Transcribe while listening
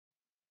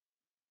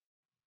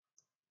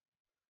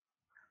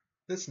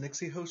This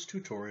NixiHost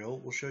tutorial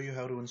will show you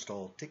how to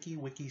install Tiki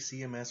Wiki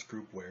CMS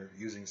Groupware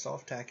using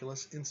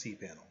Softaculous in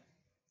cPanel.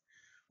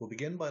 We'll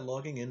begin by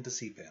logging into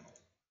cPanel.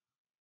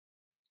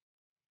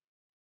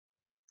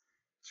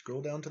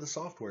 Scroll down to the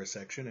Software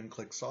section and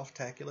click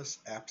Softaculous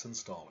Apps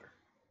Installer.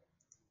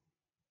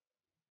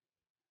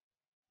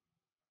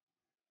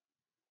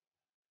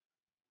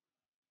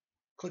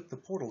 Click the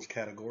Portals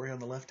category on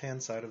the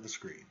left-hand side of the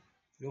screen.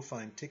 You'll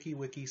find Tiki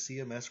Wiki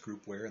CMS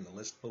Groupware in the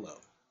list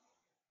below.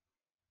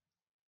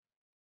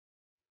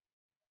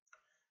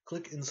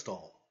 Click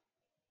Install.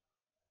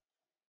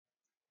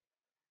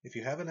 If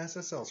you have an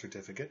SSL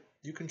certificate,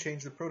 you can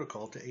change the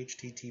protocol to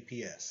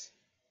HTTPS.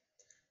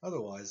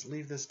 Otherwise,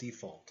 leave this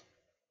default.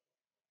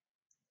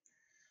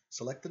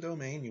 Select the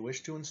domain you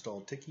wish to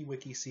install Tiki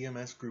Wiki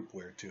CMS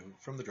Groupware to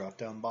from the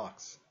drop-down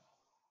box.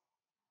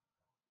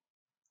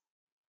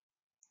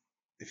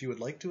 If you would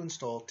like to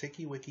install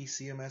Tiki Wiki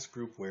CMS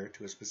Groupware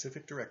to a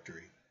specific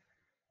directory,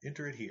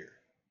 enter it here.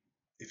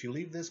 If you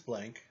leave this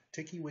blank,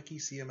 Tiki Wiki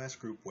CMS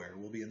Groupware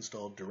will be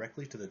installed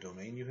directly to the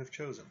domain you have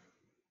chosen.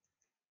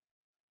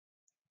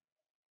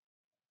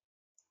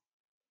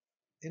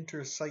 Enter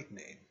a site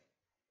name.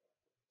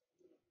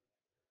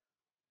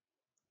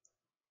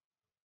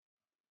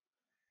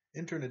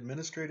 Enter an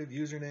administrative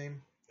username,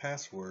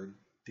 password,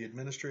 the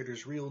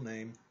administrator's real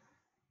name,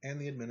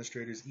 and the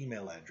administrator's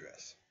email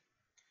address.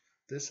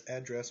 This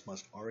address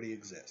must already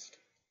exist.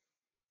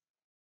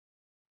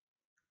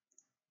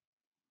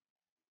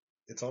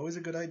 It's always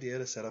a good idea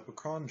to set up a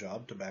cron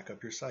job to back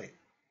up your site.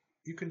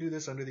 You can do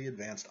this under the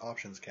Advanced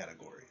Options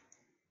category.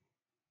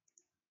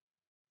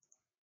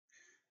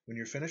 When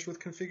you're finished with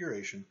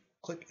configuration,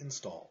 click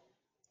Install.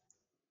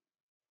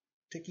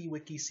 Tiki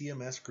Wiki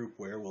CMS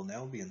Groupware will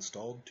now be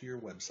installed to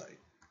your website.